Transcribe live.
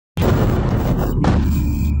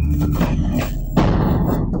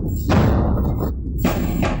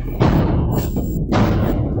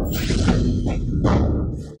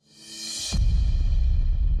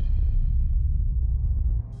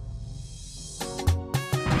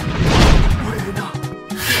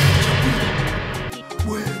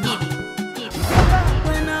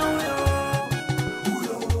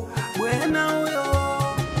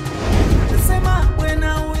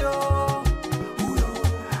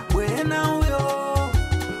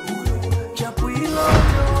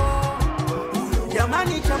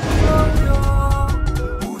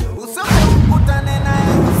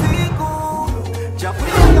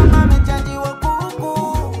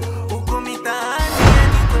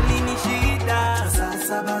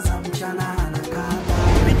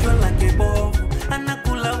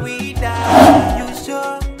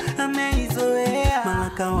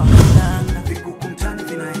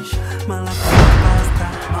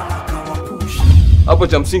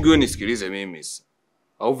Hapa cha msingi wewe nisikilize mimi.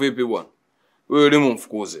 Au vipi bwana? Wewe elimu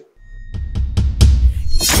mfukuze.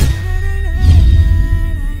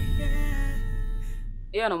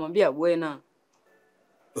 Yeye anamwambia BWENA.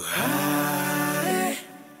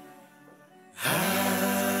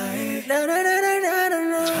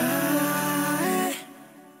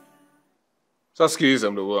 Sasa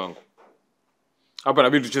sikiliza mdogo wangu. Hapa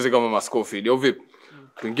inabidi tucheze kama maskofi, au vipi?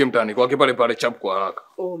 Tuingie mtaani kwake pale pale chap kwa haraka.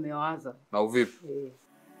 Oh, umewaza. Na au vipi?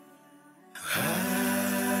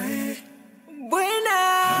 BWENA.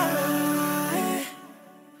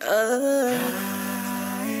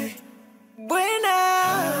 BWENA.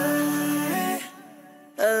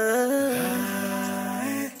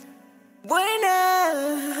 BWENA.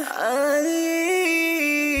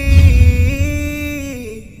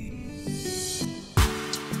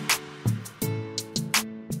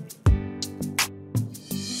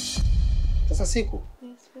 Sasa siku.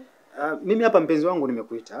 Mimi hapa mpenzi wangu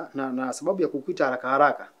nimekuita na sababu ya kukuita haraka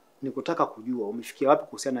haraka ni kutaka kujua umefikia wapi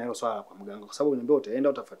kuhusiana na hilo swala kwa mganga, kwa sababu niambia utaenda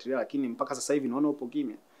utafuatilia, lakini mpaka sasa hivi naona upo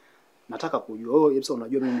kimya. Nataka kujua wewe sasa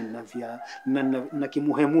unajua mimi nina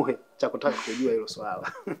kimuhemuhe cha kutaka kujua hilo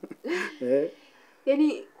swala.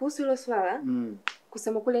 Yaani kuhusu hilo swala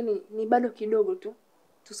kusema kule ni bado kidogo tu.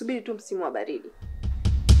 Tusubiri tu msimu wa baridi.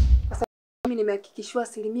 Kwa sababu mimi nimehakikishwa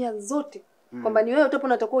 100% zote kwamba ni wewe utapo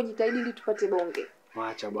unatakiwa ujitahidi ili tupate bonge.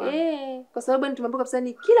 Waacha bwana. Kwa sababu ni tumeambiwa kabisa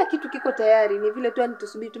ni kila kitu kiko tayari, ni vile tu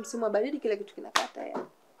tusubiri tu msimu wa baridi kila kitu kinakaa tayari.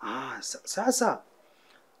 Sasa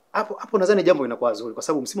hapo nadhani jambo linakuwa zuri kwa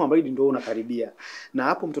sababu msimu wa baridi ndio unakaribia. Na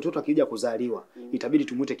hapo mtoto wetu akija kuzaliwa itabidi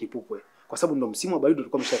tumuite Kipupwe kwa sababu ndio msimu wa baridi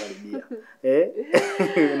ulikuwa umeshakaribia.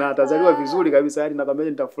 Na atazaliwa vizuri kabisa, yani nakwambia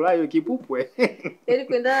nitafurahi hiyo Kipupwe. Yaani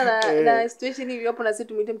kuendana na situation hiyo hapo na sisi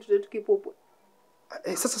tumuite mtoto wetu Kipupwe.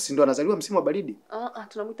 Sasa si ndio anazaliwa msimu wa baridi?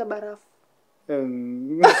 Tunamuita barafu.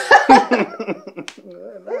 BWENA.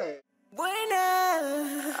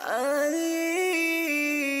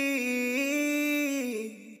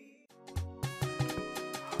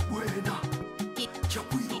 BWENA.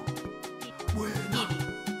 Chapwilo. BWENA.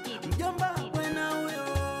 Mjomba BWENA huyo.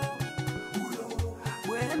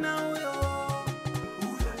 BWENA huyo.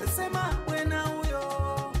 Sema BWENA huyo.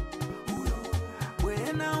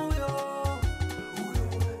 BWENA huyo.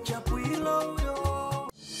 Chapwilo huyo.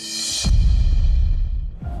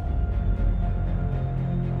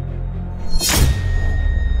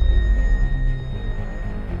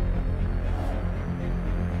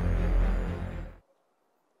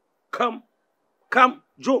 Come,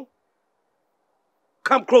 Joe.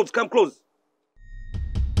 Come close.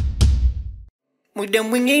 Muda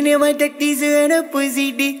mwingine matatizo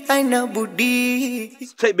yanapozidi anabudi.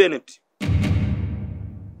 Stay Bennett.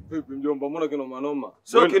 Vipi mjomba, mbona kinoma noma?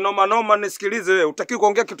 Sio kinoma noma, nisikilize wewe. Utaki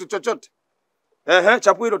kuongea kitu chochote.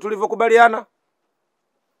 Chapwilo tulivyokubaliana.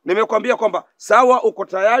 Nimekwambia kwamba sawa uko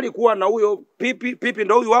tayari kuwa na huyo pipi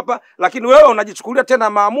ndio huyu hapa, lakini wewe unajichukulia tena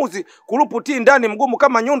maamuzi kuruputi ndani mgumu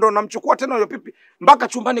kama nyundo, unamchukua tena huyo pipi mpaka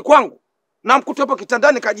chumbani kwangu. Na mkuta hapo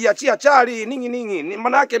kitandani kajiachia chali nini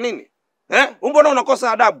maana yake nini? Mbona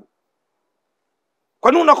unakosa adabu?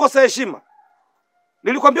 Kwa nini unakosa heshima?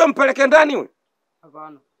 Nilikwambia mpeleke ndani wewe.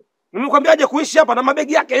 Hapana. Nilikwambia aje kuishi hapa na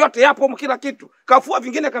mabegi yake yote yapo kila kitu. Kafua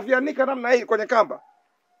vingine kavianika namna hii kwenye kamba.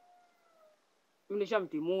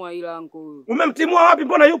 Nimeshamtimua ila anko. Umemtimua wapi?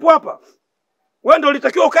 Mbona yupo hapa? Wewe ndio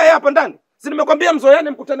ulitakiwa ukae hapa ndani. Si nimekwambia mzoeane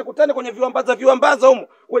mkutane kwenye viwambaza huko,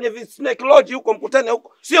 kwenye snake lodge huko mkutane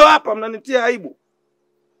huko. Sio hapa, mnanitia aibu.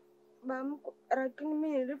 Bamko, lakini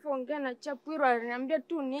mimi nilipoongea na Chapwilo aliniambia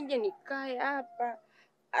tu nije nikae hapa.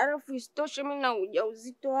 Alafu isitoshe mimi na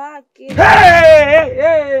ujauzito wake.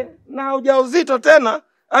 Na ujauzito tena?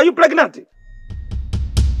 Are you pregnant?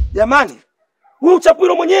 Jamani, huyu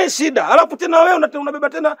Chapwilo mwenyewe shida. Alafu tena wewe unabeba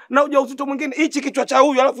tena na ujauzito mwingine. Hichi kichwa cha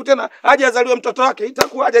huyu alafu tena aje azaliwe mtoto wake.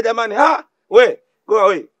 Itakuwaje jamani? Go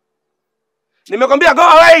away. Nimekwambia go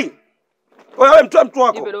away. Wewe mtoe mtu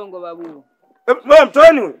wako. Nipe dongo babu. Wewe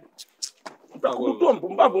mtoeni wewe. Utakutoa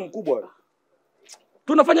mpumbavu mkubwa.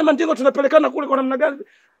 Tunafanya mandingo tunapelekana kule kwa namna gani?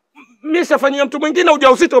 Mimi sifanyia mtu mwingine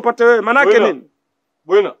ujauzito upate wewe. Maana yake nini?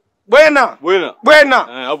 BWENA.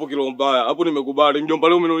 Hapo kilo mbaya. Hapo nimekubali. Mjomba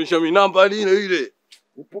leo umenionyesha mimi namba ile.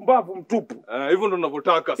 Upumbavu mtupu. Hivyo ndo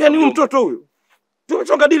ninavyotaka. Yaani huyu mtoto huyo.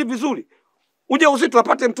 Tumechonga dili vizuri. Ujauzito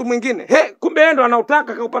apate mtu mwingine. Kumbe yeye ndo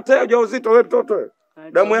anautaka kaupate ujauzito wewe mtoto wewe.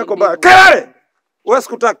 Damu yako mbaya. Kelele. Wewe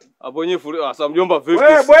sikutaki. Hapo nyewe sasa mjomba vipi?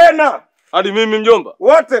 Wewe BWENA. Hadi mimi mjomba.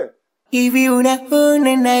 Wote. Hivi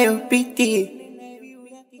unaona nayopiti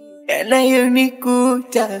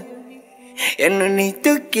yanayonikuta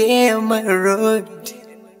yanonitokea my road.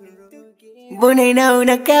 Mbona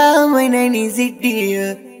inaona kama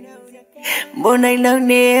inanizidia mbona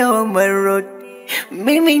inaonewa marodi,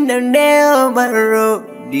 mimi naonewa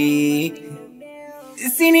marodi.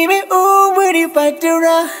 Si nimeumbwa nipate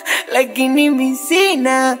raha, lakini mimi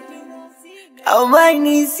sina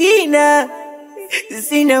amani, sina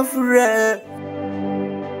furaha.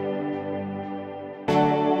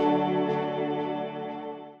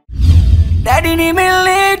 Dadi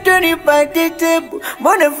nimeletwa nipate tabu,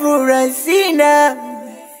 mbona furaha sina,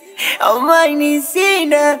 amani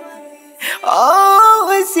sina,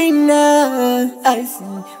 oh sina,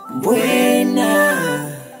 BWENA.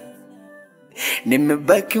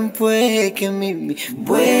 Nimebaki mpweke mimi,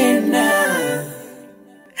 BWENA.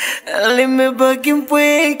 Nimebaki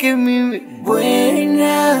mpweke mimi,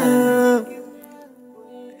 BWENA.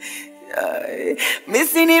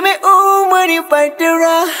 Misi nimeumwa nipate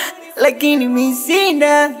raha, lakini mimi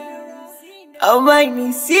sina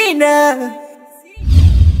amani, sina.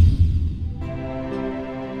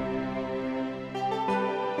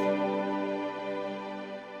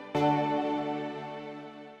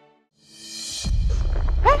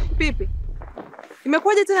 Pipi,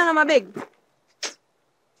 imekuwaje tena na mabegi?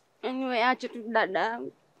 Anyway, acha tu dada.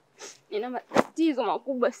 Nina matatizo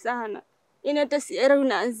makubwa sana. Yaani hata sielewi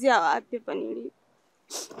unaanzia wapi hapa nilipo.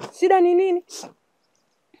 Shida ni nini?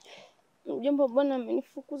 Mjomba bwana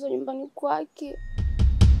amenifukuza nyumbani kwake.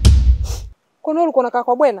 Kwa nini ulikuwa unakaa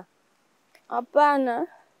kwa BWENA? Hapana.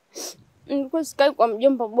 Nilikuwa sikai kwa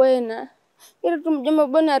mjomba BWENA. Ila tu mjomba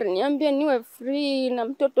BWENA aliniambia niwe free na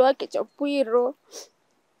mtoto wake Chapwilo.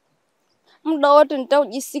 Muda wote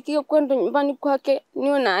nitajisikia kwenda nyumbani kwake,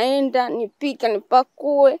 niwe naenda, nipika,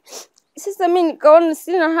 nipakue. Sasa mimi nikaona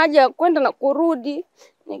sina haja ya kwenda na kurudi.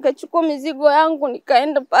 Nikachukua mizigo yangu,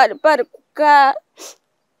 nikaenda pale kukaa.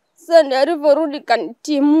 Sasa ndio alivyorudi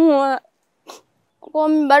kanitimua. Kwa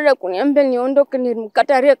mimi baada ya kuniambia niondoke,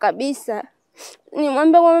 nilimkataria kabisa.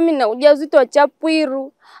 Nimwambia kwa mimi na ujauzito wa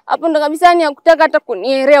Chapwilo. Hapo ndo kabisa yani hakutaka hata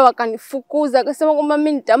kunielewa, akanifukuza. Akasema kwamba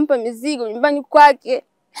mimi nitampa mizigo nyumbani kwake.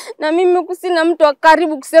 Na mimi kusina mtu wa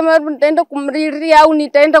karibu kusema labda nitaenda kumlilia au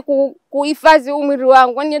nitaenda kuhifadhi umri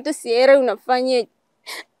wangu. Yaani hata sielewi unafanyaje.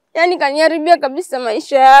 Yaani kaniharibia kabisa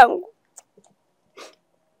maisha yangu.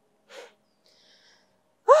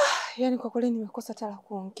 Yaani kwa kweli nimekosa hata la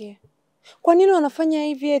kuongea. Kwa nini wanafanya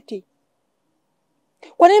hivi eti?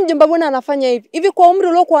 Kwa nini mjomba BWENA anafanya hivi? Hivi kwa umri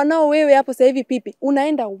uliokuwa nao wewe hapo sasa hivi Pipi,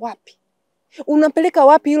 unaenda wapi? Unapeleka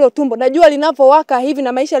wapi hilo tumbo? Najua linavowaka hivi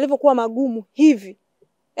na maisha yalivyokuwa magumu hivi.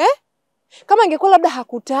 Kama ingekuwa labda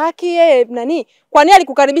hakutaki yeye nani? Kwa nini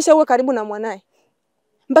alikukaribisha uwe karibu na mwanae?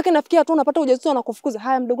 Mpaka nafikia tu unapata ujauzito na kufukuza.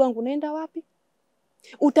 Haya mdogo wangu unaenda wapi?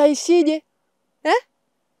 Utaishije?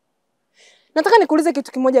 Nataka nikuulize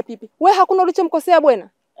kitu kimoja Pipi. Wewe hakuna ulichomkosea BWENA?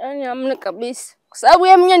 Yaani hamna kabisa. Kwa sababu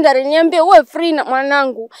yeye mwenyewe ndiye aliniambia uwe free na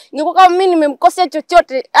mwanangu. Ningekuwa kama mimi nimemkosea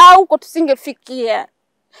chochote au huko tusingefikia.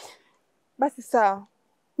 Basi sawa.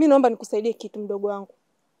 Mimi naomba nikusaidie kitu mdogo wangu.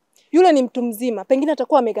 Yule ni mtu mzima, pengine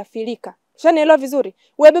atakuwa amegafilika. Ushanielewa vizuri?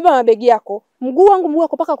 Wewe beba mabegi yako, mguu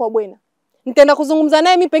wako paka kwa BWENA. Nitaenda kuzungumza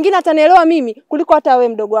naye mimi, pengine atanielewa mimi kuliko hata wewe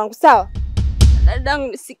mdogo wangu, sawa? Dadangu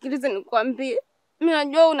nisikilize nikwambie. Mimi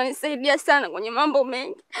najua unanisaidia sana kwenye mambo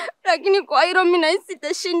mengi. Lakini kwa hilo mimi nahisi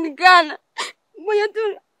itashindikana. Ngoja tu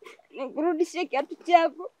nikurudishie kiatu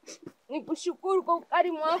chako. Nikushukuru kwa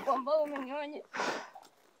ukarimu wako ambao umenionya.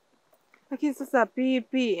 Lakini sasa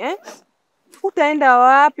Pipi, utaenda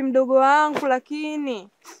wapi mdogo wangu lakini?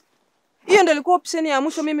 Hiyo ndio ilikuwa option ya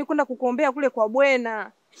mwisho mimi kwenda kukuombea kule kwa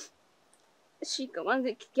BWENA. Shika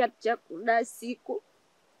kwanza kiatu chako da siku.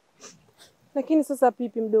 Lakini sasa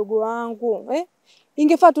Pipi mdogo wangu,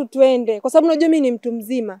 ingefaa tu twende kwa sababu unajua mimi ni mtu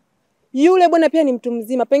mzima. Yule bwana pia ni mtu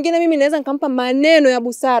mzima. Pengine mimi naweza nikampa maneno ya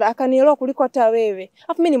busara akanielewa kuliko hata wewe.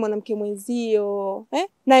 Alafu mimi ni mwanamke mwenzio,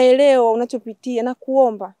 naelewa unachopitia na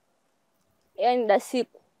kuomba. Yaani da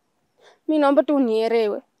siku. Mimi naomba tu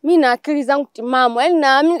unielewe. Mimi na akili zangu timamu. Yaani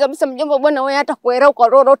naamini kabisa mjomba BWENA wewe hata kuelewa kwa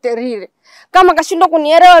lolote lile. Kama kashindwa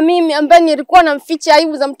kunielewa mimi ambaye nilikuwa namficha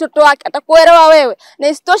aibu za mtoto wake, atakuelewa wewe. Na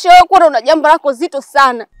isitoshe wewe kwa una jambo lako zito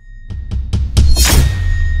sana.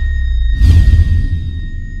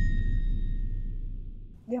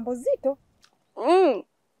 Jambo zito?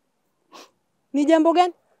 Ni jambo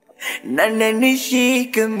gani? Nana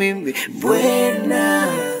nishika mimi BWENA.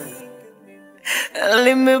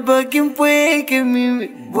 Nimebaki mpweke mimi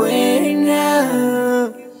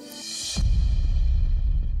BWENA.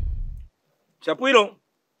 Chapwilo,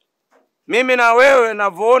 mimi na wewe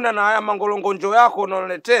navyoona na haya mangolongonjo yako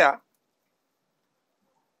unaletea,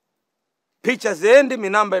 picha ziendi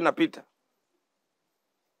minamba inapita.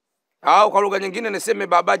 Au kwa lugha nyingine niseme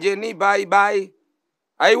baba Jeni bye bye.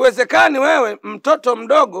 Haiwezekani wewe mtoto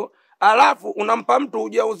mdogo alafu unampa mtu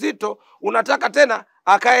ujauzito, unataka tena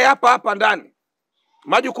akae hapa ndani.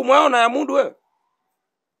 Majukumu yao na ya mudu wewe?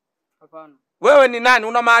 Hapana. Wewe ni nani?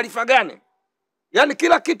 Una maarifa gani? Yaani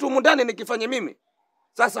kila kitu humu ndani nikifanye mimi.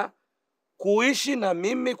 Sasa kuishi na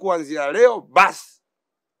mimi kuanzia leo basi.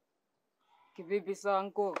 Kivipi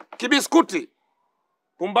sanko? Kibiskuti.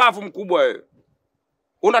 Pumbavu mkubwa wewe.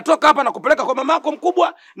 Unatoka hapa na kupeleka kwa mamako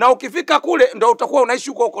mkubwa, na ukifika kule ndo utakuwa unaishi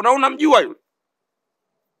huko na unamjua yule.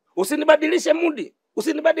 Usinibadilishe mudi,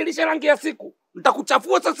 usinibadilishe rangi ya siku.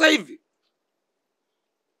 Nitakuchafua sasa hivi.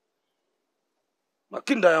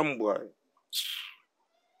 Makinda ya mbwa.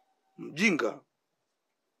 Mjinga.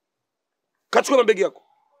 Kachukua mabegi yako.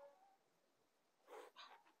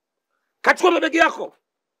 Kachukua mabegi yako.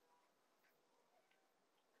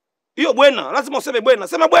 Hiyo bwena, lazima useme bwena.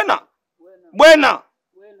 Sema bwena. Bwena.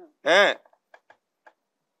 Bwena.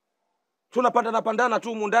 Tunapandana tu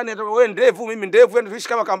humu ndani, wewe ndevu, mimi ndevu, wewe tuishi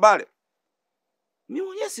kama kambale. Mimi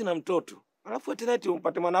mwenyewe sina mtoto. Alafu tena eti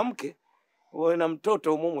umpate mwanamke, wewe na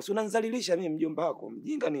mtoto umumu. Si unanizalilisha mimi mjomba wako.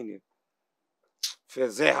 Mjinga nini?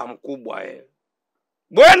 Fezeha mkubwa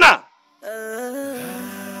Bwena.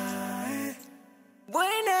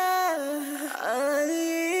 Bwena.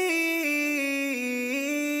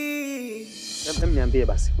 Hem, niambie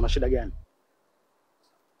basi, kuna shida gani?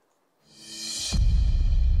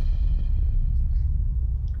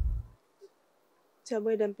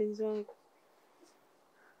 Chapwilo mpenzi wangu.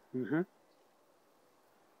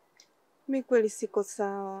 Mimi kweli siko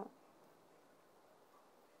sawa.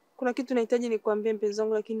 Kuna kitu nahitaji nikwambie mpenzi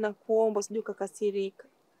wangu, lakini nakuomba usije ukakasirika.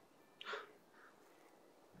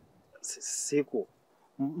 Siku.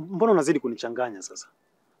 Mbona unazidi kunichanganya sasa?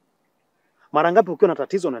 Mara ngapi ukiwa na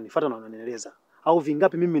tatizo unanifuata na unanieleza? Au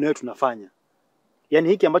vingapi mimi na wewe tunafanya? Yaani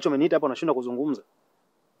hiki ambacho umeniita hapa unashindwa kuzungumza.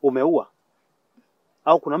 Umeua?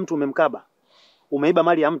 Au kuna mtu umemkaba? Umeiba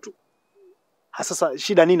mali ya mtu? Sasa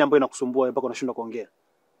shida nini ambayo inakusumbua mpaka unashindwa kuongea?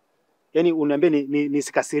 Yaani uniambie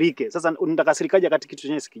nisikasirike. Sasa nitakasirikaje wakati kitu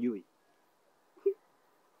chenyewe sikijui?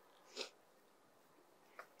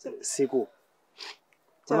 Siku.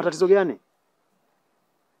 Una tatizo gani?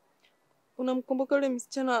 Unamkumbuka yule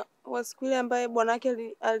msichana wa siku ile ambaye bwana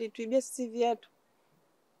wake alituibia sisi viatu?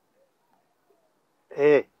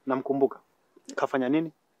 Namkumbuka. Kafanya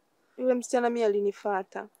nini? Yule msichana mimi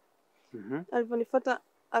alinifuata. Aliponifuata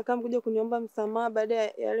akamkuja kuniomba msamaha baada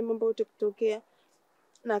ya yale mambo yote kutokea,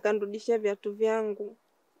 na akanirudishia viatu vyangu.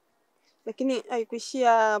 Lakini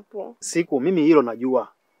haikuishia hapo. Siku, mimi hilo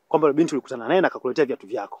najua. Kwamba yule binti ulikutana naye na akakuletea viatu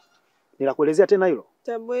vyako. Ninakuelezea tena hilo?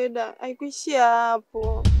 Chapwilo, haikuishia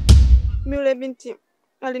hapo. Mimi yule binti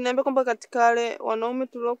aliniambia kwamba katika wale wanaume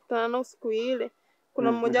tuliokutana nao siku ile,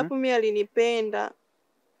 kuna mmoja hapo mimi alinipenda.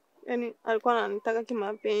 Yaani alikuwa ananitaka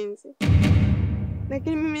kimapenzi.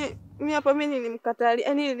 Lakini mimi hapa mimi nilimkatalia,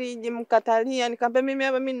 yaani nilimkatalia, nikamwambia mimi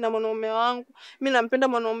hapa mimi nina mwanaume wangu, mimi nampenda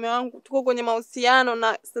mwanaume wangu, tuko kwenye mahusiano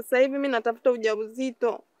na sasa hivi mimi natafuta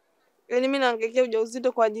ujauzito. Yaani mimi naangekea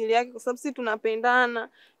ujauzito kwa ajili yake kwa sababu sisi tunapendana.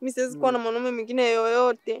 Mimi siwezi kuwa na mwanaume mwingine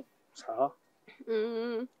yoyote. Sawa.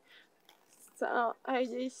 Sawa,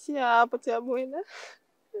 haijaishia hapo Chapwilo.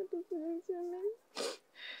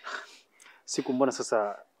 Siku, mbona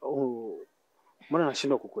sasa mbona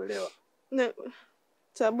nashindwa kukuelewa?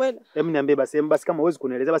 Chapwilo. Niambie basi, kama huwezi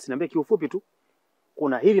kunieleza basi niambie kiufupi tu.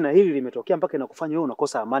 Kuna hili na hili limetokea mpaka inakufanya wewe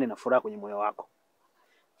unakosa amani na furaha kwenye moyo wako.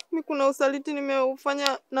 Mimi kuna usaliti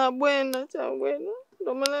nimeufanya na BWENA Chapwilo.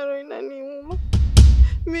 Ndio maana roho inaniuma.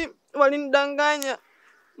 Mimi walinidanganya.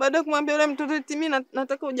 Baada ya kumwambia yule mtoto eti mimi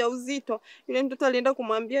nataka ujauzito, yule mtoto alienda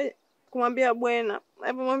kumwambia BWENA.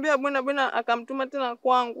 Alipomwambia BWENA akamtuma tena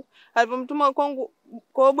kwangu. Alipomtuma kwangu,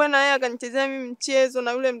 kwa BWENA yeye akanichezea mimi mchezo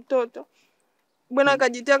na yule mtoto. BWENA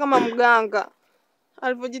akajitia kama mganga.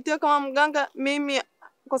 Alipojitia kama mganga, mimi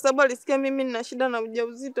kwa sababu alisikia mimi nina shida na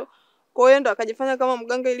ujauzito, kwa hiyo ndo akajifanya kama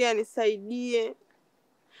mganga ili anisaidie.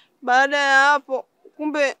 Baada ya hapo,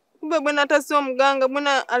 kumbe BWENA hata sio mganga.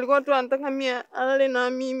 BWENA alikuwa tu anataka mimi alale na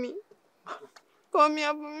mimi. Kwa mimi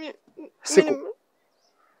hapo Siku.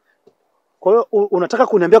 Kwa hiyo unataka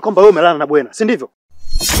kuniambia kwamba wewe umelala na BWENA, si ndivyo?